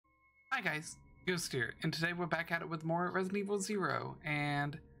Hi guys, Ghost here, and today we're back at it with more Resident Evil 0,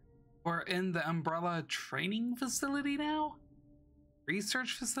 and we're in the Umbrella training facility now?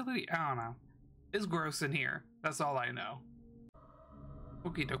 Research facility? I don't know. It's gross in here, that's all I know.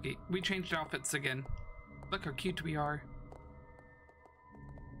 Okie dokie, we changed outfits again. Look how cute we are.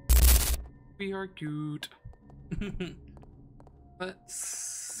 We are cute.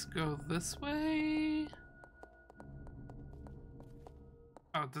 Let's go this way.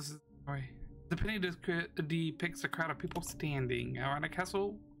 Oh, this is the way. The painting depicts a crowd of people standing around a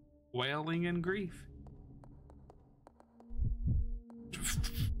castle, wailing in grief.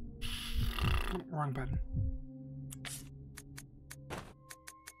 Wrong button.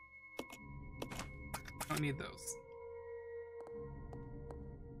 Don't need those.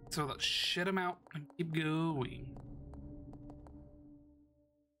 So let's shit them out and keep going.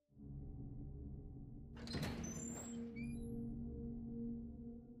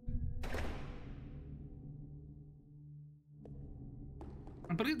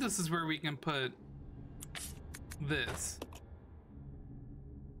 I believe this is where we can put this.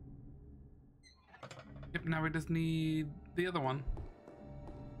 Yep, now we just need the other one.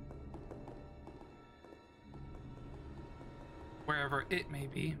 Wherever it may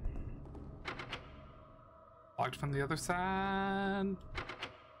be. Locked from the other side.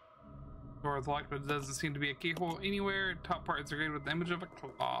 Door is locked, but it doesn't seem to be a keyhole anywhere. Top part is created with the image of a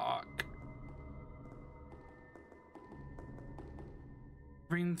clock.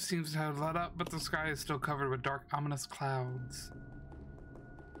 Green seems to have let up, but the sky is still covered with dark, ominous clouds.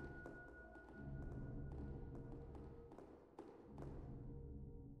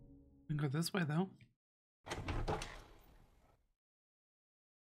 We can go this way, though.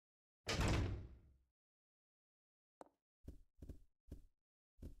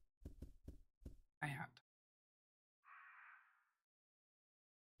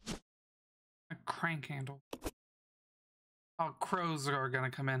 A crank handle. Oh, crows are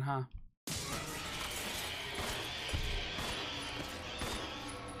gonna come in, huh?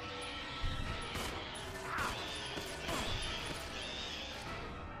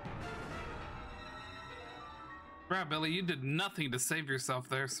 Right, Billy, you did nothing to save yourself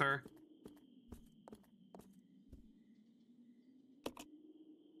there, sir.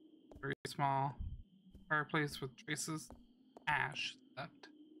 Very small fireplace with traces. Ash left.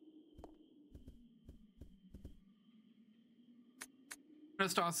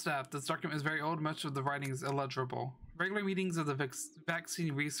 Notice to all staff, this document is very old, much of the writing is illegible. Regular meetings of the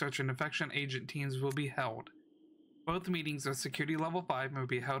vaccine research and infection agent teams will be held. Both meetings are security level 5 and will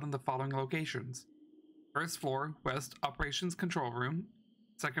be held in the following locations. First floor, west operations control room.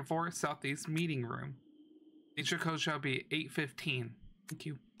 Second floor, southeast meeting room. Feature code shall be 815. Thank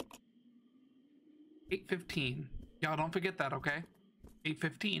you. 815. Y'all don't forget that, okay?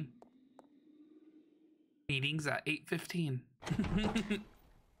 815. Meetings at 8:15.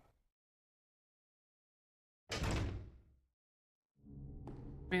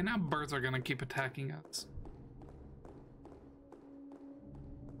 Man, now birds are gonna keep attacking us.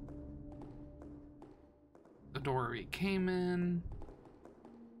 The door we came in.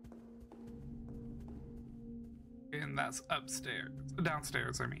 And that's upstairs.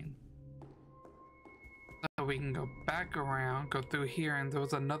 Downstairs, I mean. So we can go back around, go through here, and there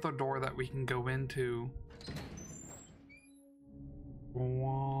was another door that we can go into.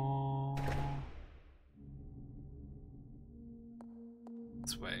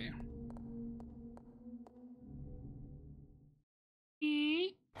 This way.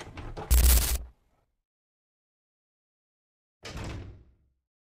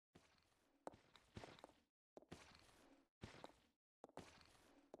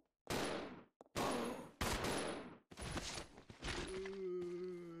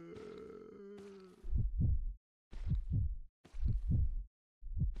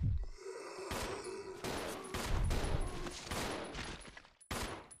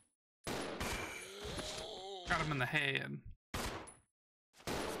 Got him in the head.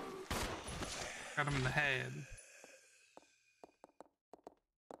 Got him in the head.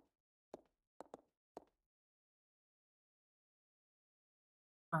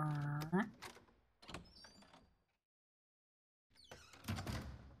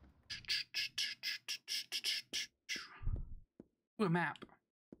 Ooh, a map.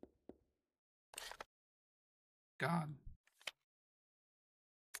 God.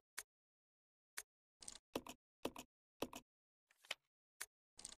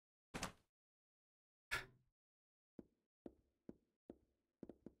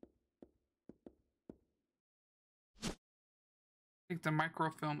 Take the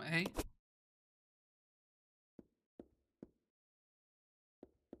microfilm A.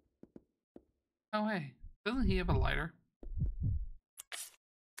 Oh, hey. Doesn't he have a lighter?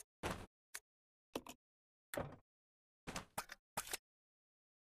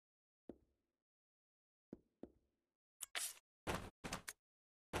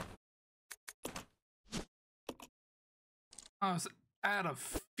 I was out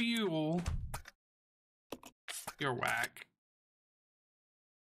of fuel. You're whack.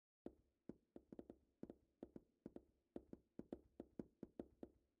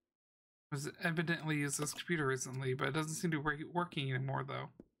 Was evidently used this computer recently, but it doesn't seem to be working anymore, though.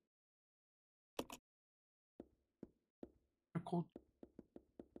 Cool.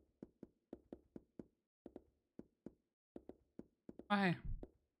 Hey.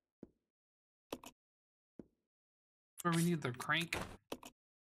 Where we need the crank.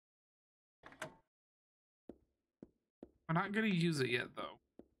 We're not gonna use it yet, though.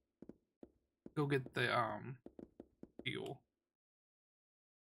 Go get the fuel.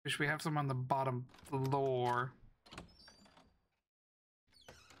 Wish we have some on the bottom floor.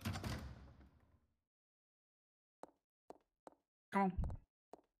 Come on.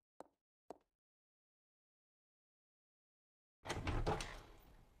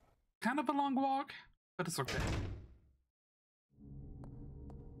 Kind of a long walk, but it's okay.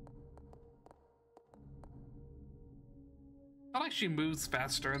 I feel like she moves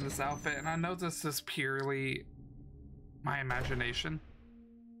faster in this outfit, and I know this is purely my imagination.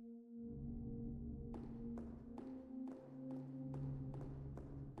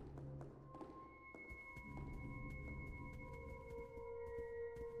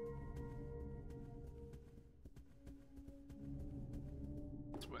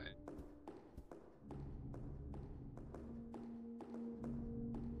 This way.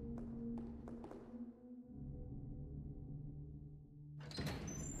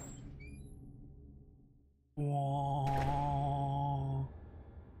 Whoa.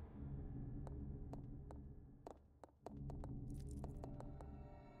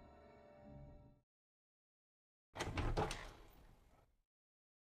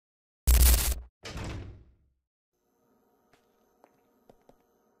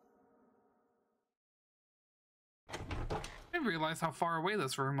 I didn't realize how far away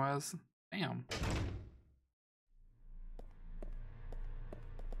this room was. Damn.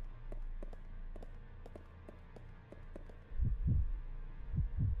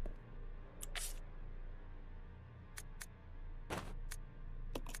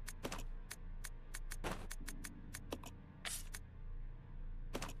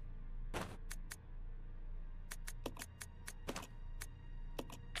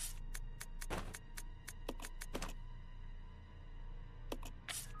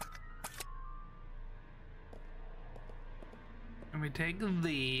 And we take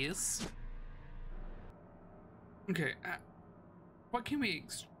these. Okay, what can we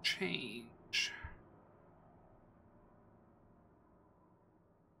exchange?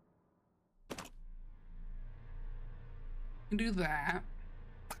 We can do that.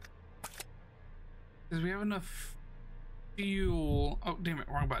 Because we have enough fuel. Oh, damn it,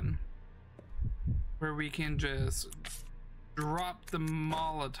 wrong button. Where we can just drop the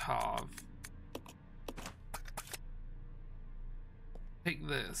Molotov. Take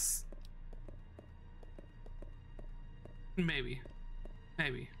this. Maybe.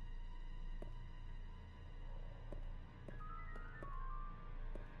 Maybe.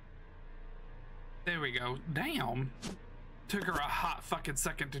 There we go. Damn. Took her a hot fucking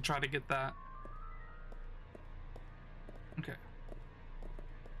second to try to get that. Okay.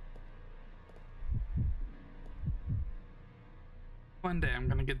 One day I'm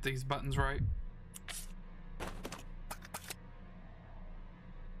gonna get these buttons right.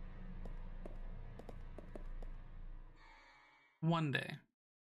 One day.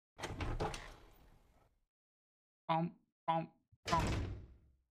 Bump, bump, bump,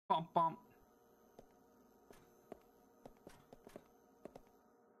 bump, bump.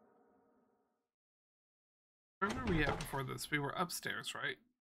 Where were we at before this? We were upstairs, right?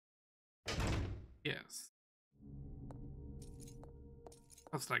 Yes.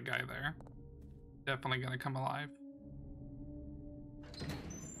 What's that guy there? Definitely gonna come alive.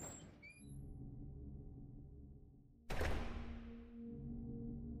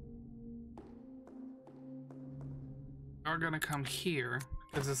 We're gonna come here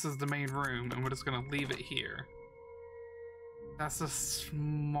because this is the main room and we're just gonna leave it here. That's the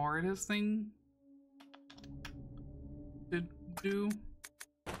smartest thing to do.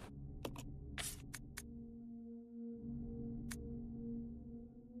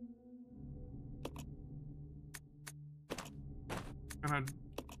 I'm gonna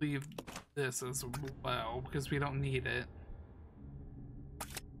leave this as well because we don't need it.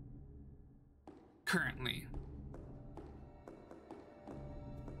 currently.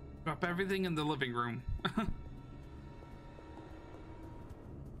 Drop everything in the living room.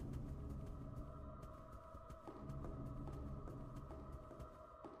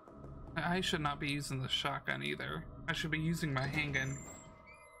 I should not be using the shotgun either. I should be using my handgun.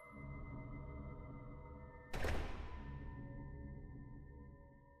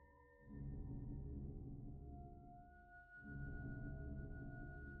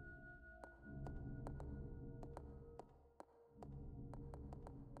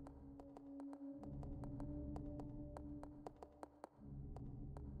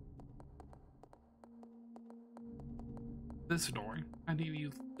 This door. I need to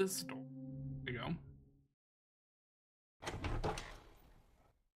use this door. There you go.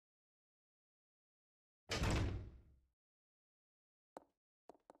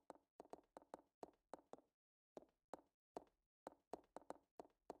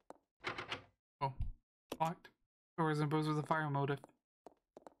 Oh, locked. Door is imposed with a fire motive.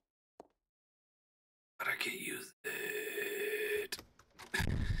 But I can't use it.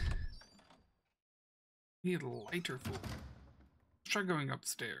 Need a lighter fool. Let's try going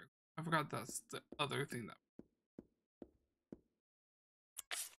upstairs. I forgot that's the other thing that.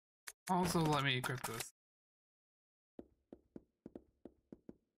 Also, let me equip this.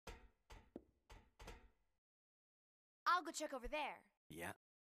 I'll go check over there. Yeah.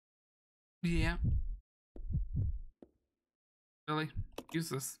 Yeah. Really? Use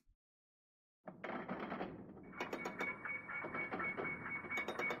this.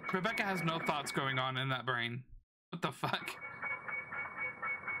 Rebecca has no thoughts going on in that brain. What the fuck?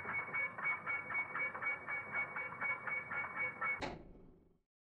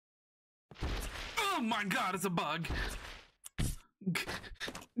 Oh my god, it's a bug.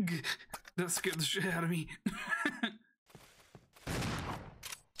 That scared the shit out of me.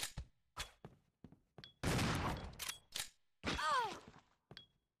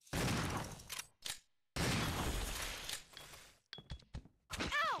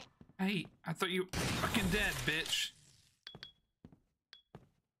 Hey, I thought you were fucking dead, bitch.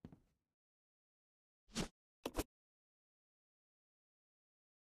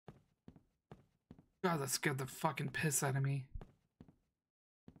 God, that scared the fucking piss out of me.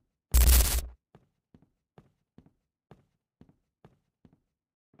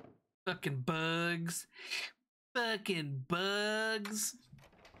 Fucking bugs. Fucking bugs.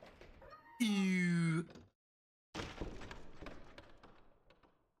 Ew.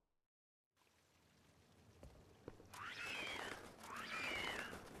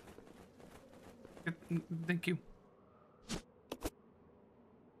 Thank you.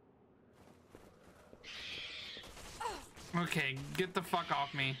 Okay, get the fuck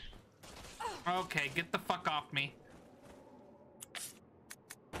off me. Okay, get the fuck off me.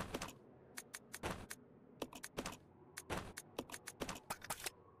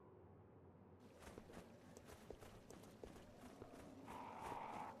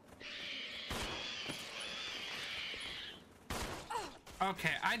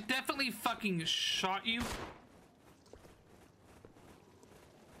 Okay, I definitely fucking shot you.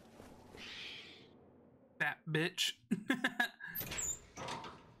 That bitch.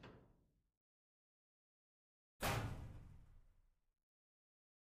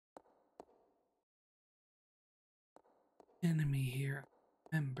 Enemy here.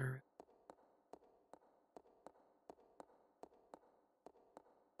 Remember.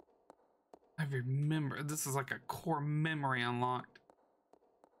 I remember. This is like a core memory unlocked.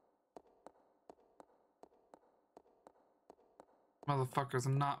 Motherfuckers,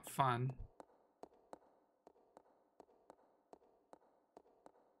 not fun.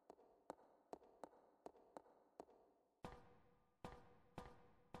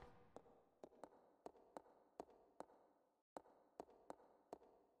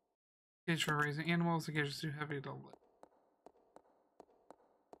 Cage for raising animals. The cage is too heavy to lift.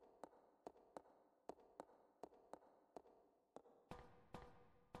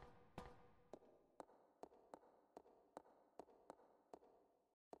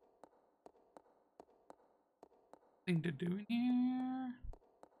 Thing to do in here.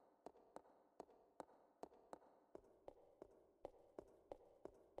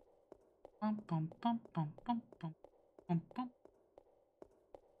 Bum bum bum bum bum bum bum bum.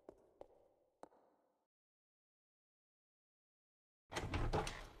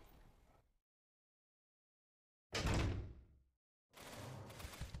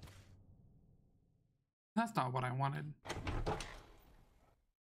 That's not what I wanted.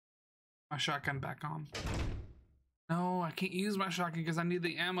 My shotgun back on. No, I can't use my shotgun because I need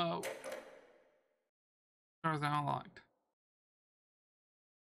the ammo. Doors are unlocked.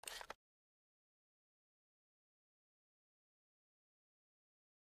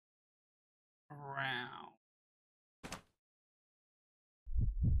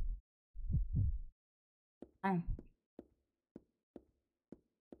 Oh.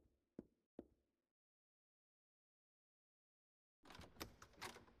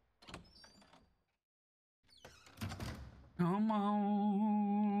 Come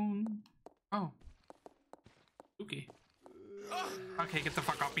on. Oh. Spooky. Okay, get the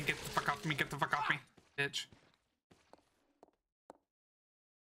fuck off me, get the fuck off me, get the fuck off me, bitch.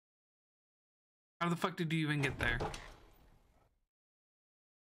 How the fuck did you even get there?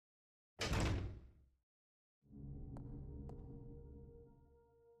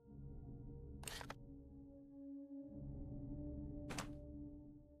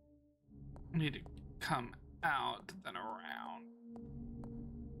 I need to come out, then around.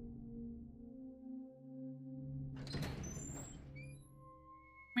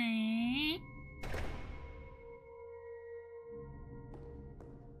 Me.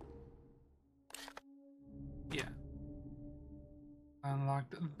 Yeah.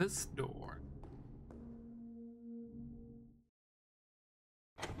 Unlocked this door.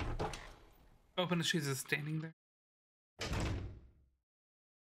 Open as she's just standing there.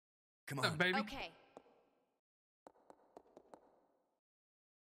 Come What's on. up, baby? Okay.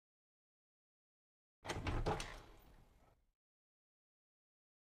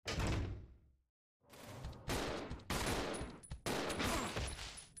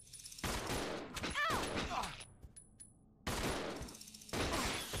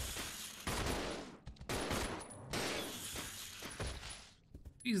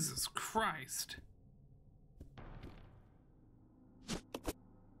 Jesus Christ.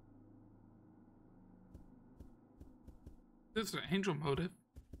 This is an angel motive.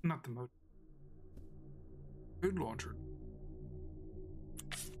 Not the motive. Food launcher.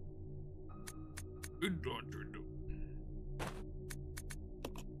 Food launcher.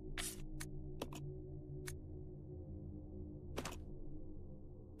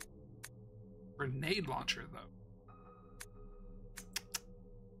 Grenade launcher, though.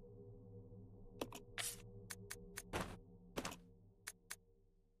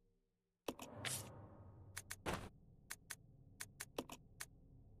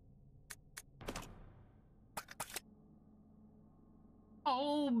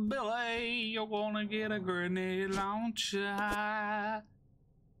 Oh, Billy, you're gonna get a grenade launcher.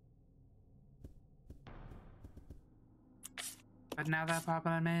 But now the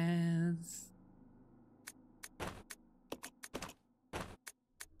problem is...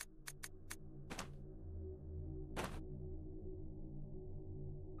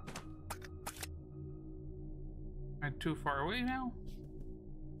 Am I too far away now?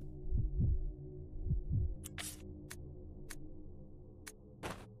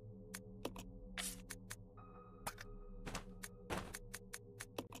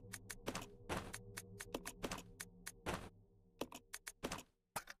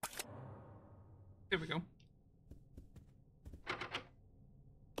 There we go.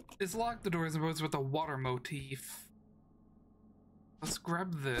 It's locked. The door is imposed with a water motif. Let's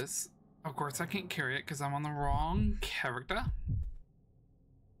grab this. Of course, I can't carry it because I'm on the wrong character.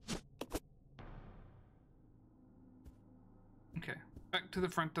 Okay, back to the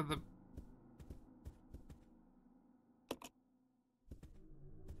front of the...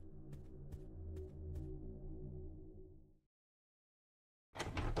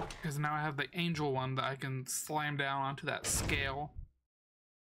 Because now I have the angel one that I can slam down onto that scale.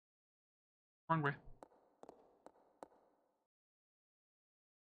 Wrong way.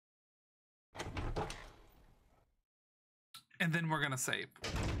 And then we're gonna save.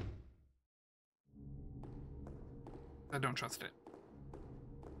 I don't trust it.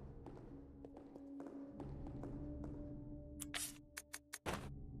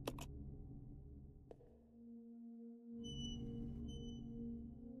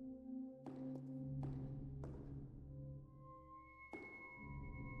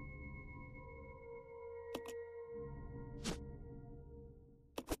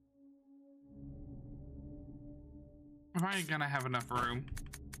 Am I gonna have enough room?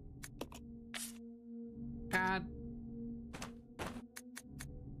 God.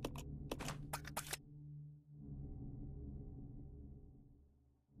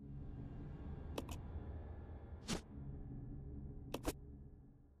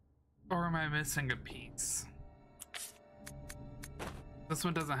 Or am I missing a piece? This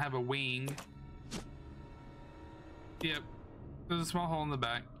one doesn't have a wing. Yep. There's a small hole in the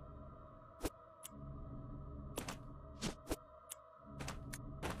back.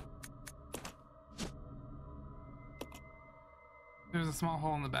 There's a small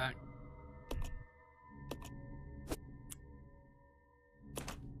hole in the back.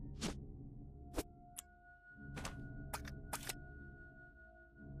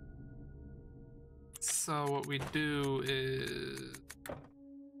 So what we do is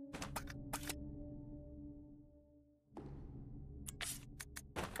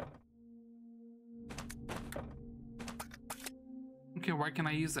okay, why can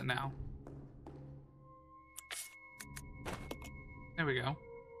I use it now? There we go.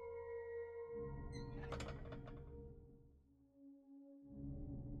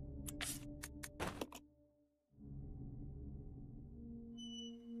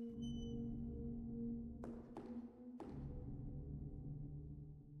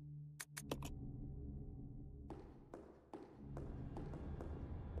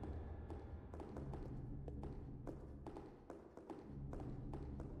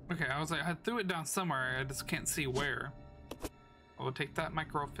 Okay, I was like, I threw it down somewhere, I just can't see where. I will take that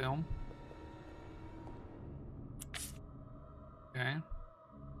microfilm. Okay.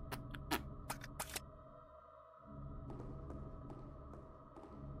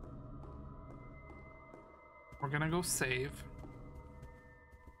 We're gonna go save.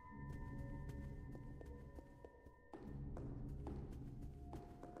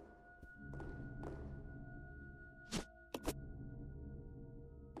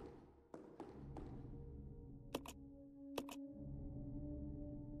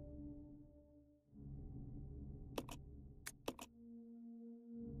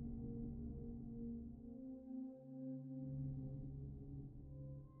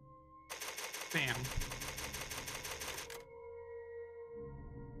 Bam.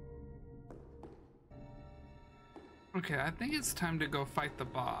 Okay, I think it's time to go fight the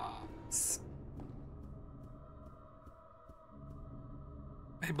boss.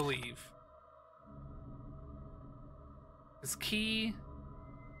 I believe. It's key.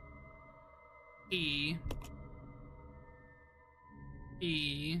 E.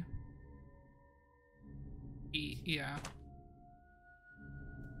 E. E. Yeah.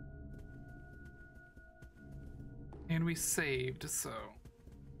 And we saved, so.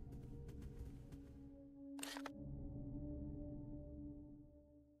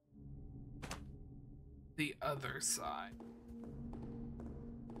 The other side.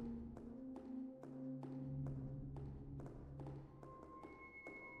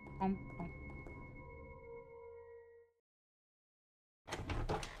 Bum, bum.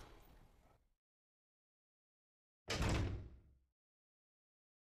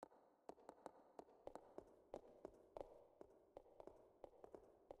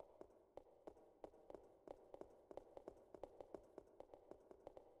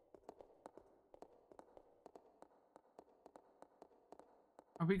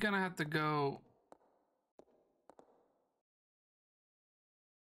 Are we gonna have to go?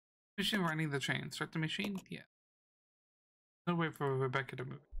 Machine running the train. Start the machine? Yeah. No way for Rebecca to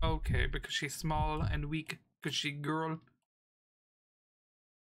move. Okay, because she's small and weak. Because she girl.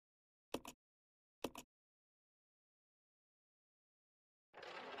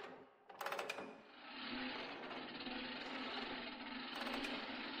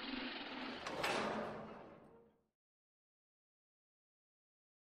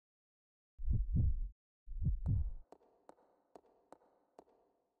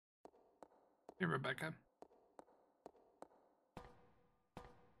 Hey, Rebecca.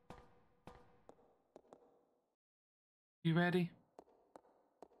 You ready?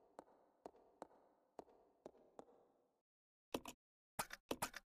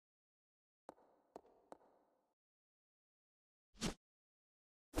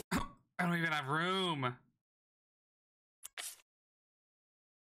 I don't even have room.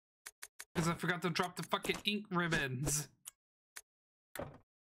 Because I forgot to drop the fucking ink ribbons.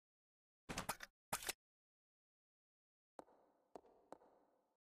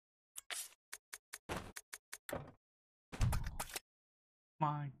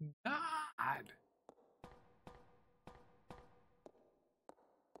 My God.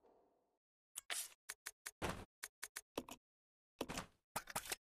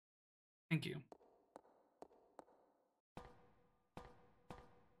 Thank you.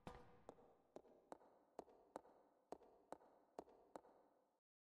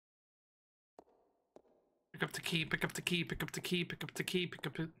 Pick up the key, pick up the key, pick up the key, pick up the key, pick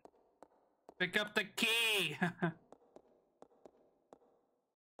up it. Pick up the key!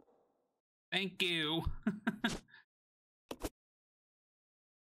 Thank you.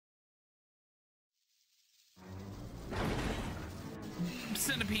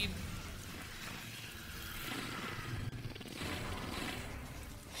 Centipede.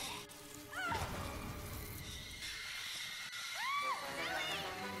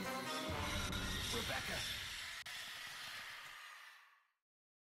 Rebecca.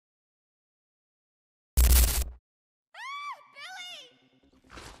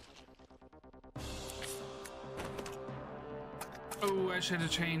 Ooh, I should have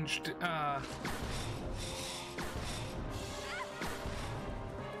changed. Well,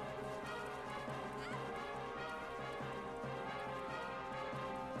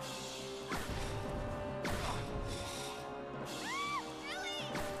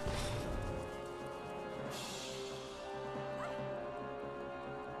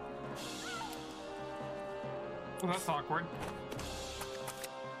 that's awkward.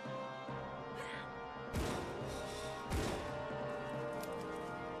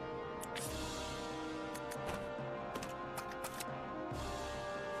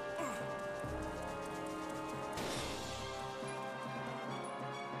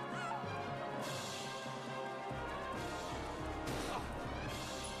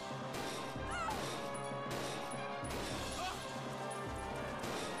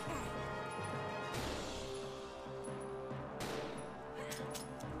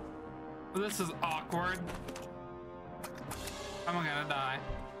 This is awkward. I'm gonna die.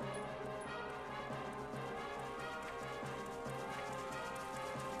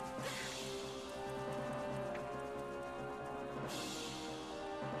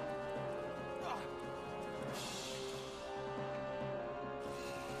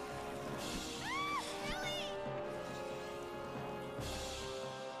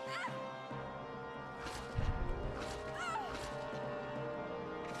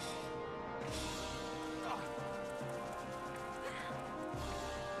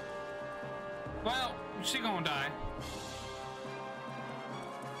 Well, she gonna die.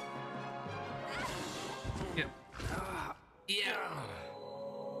 Yep. Yeah.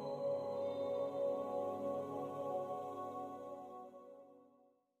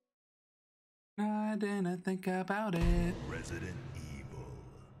 I didn't think about it. Resident Evil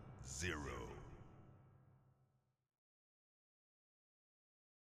 0.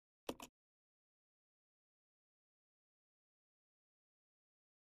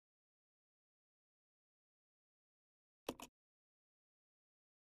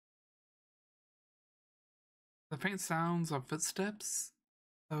 The faint sounds of footsteps.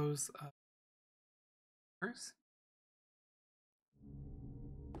 Those first.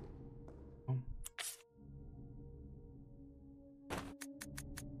 Oh.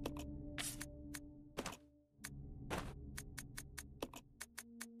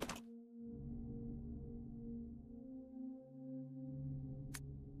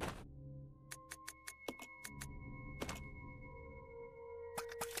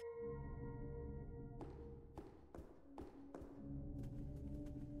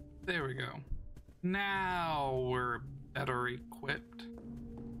 There we go. Now we're better equipped.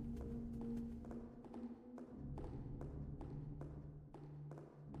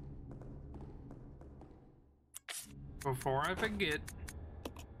 Before I forget,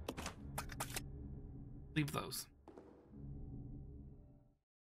 leave those.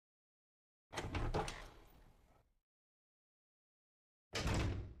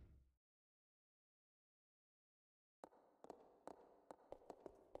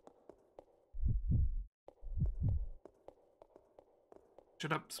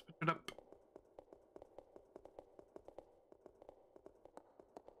 Switch it up, switch it up.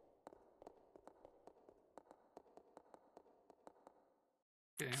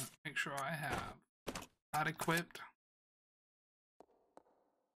 Okay, make sure I have that equipped.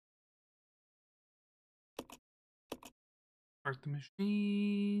 Start the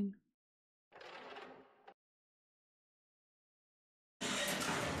machine.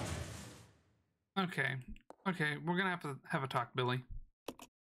 Okay, okay, we're gonna have to have a talk, Billy.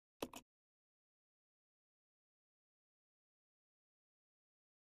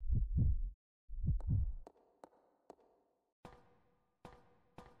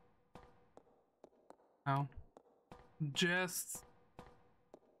 No, just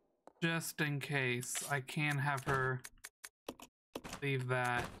in case, I can have her leave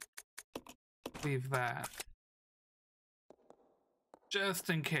that, just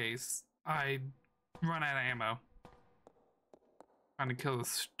in case I run out of ammo trying to kill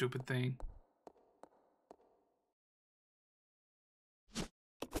this stupid thing.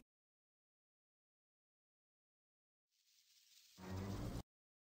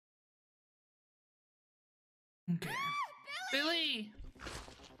 Okay. Billy!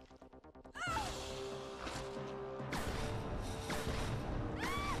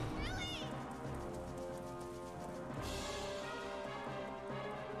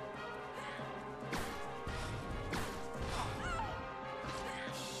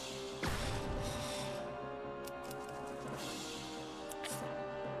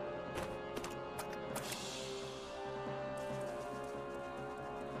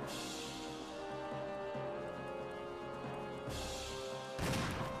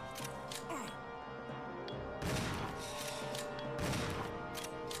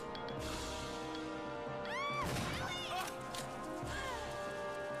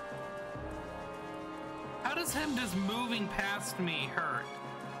 does him just moving past me hurt?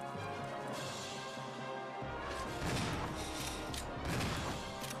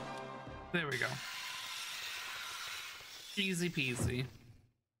 There we go. Easy peasy.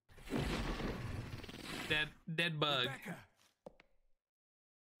 Dead bug. Rebecca.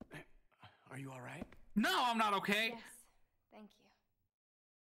 Are you all right? No, I'm not okay. Yes, thank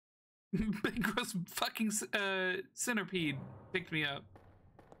you. Big gross fucking centipede picked me up.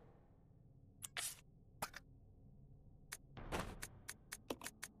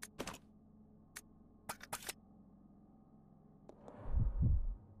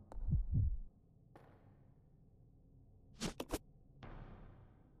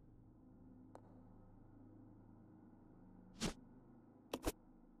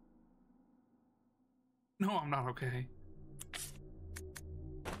 No, I'm not okay.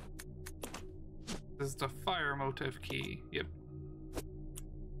 This is the fire motive key. Yep.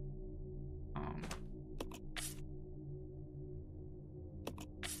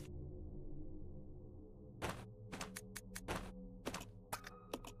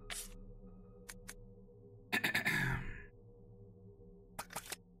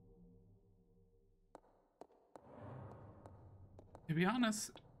 To be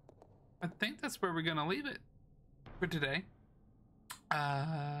honest, I think that's where we're gonna leave it for today.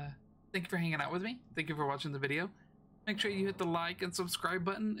 Thank you for hanging out with me. Thank you for watching the video. Make sure you hit the like and subscribe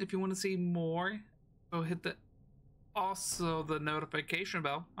button if you want to see more. So hit the notification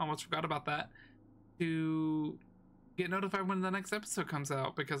bell. I almost forgot about that, to get notified when the next episode comes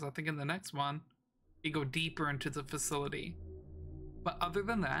out, because I think in the next one you go deeper into the facility. But other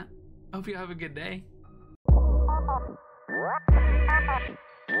than that, I hope you have a good day.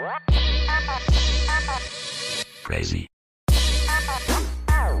 Crazy.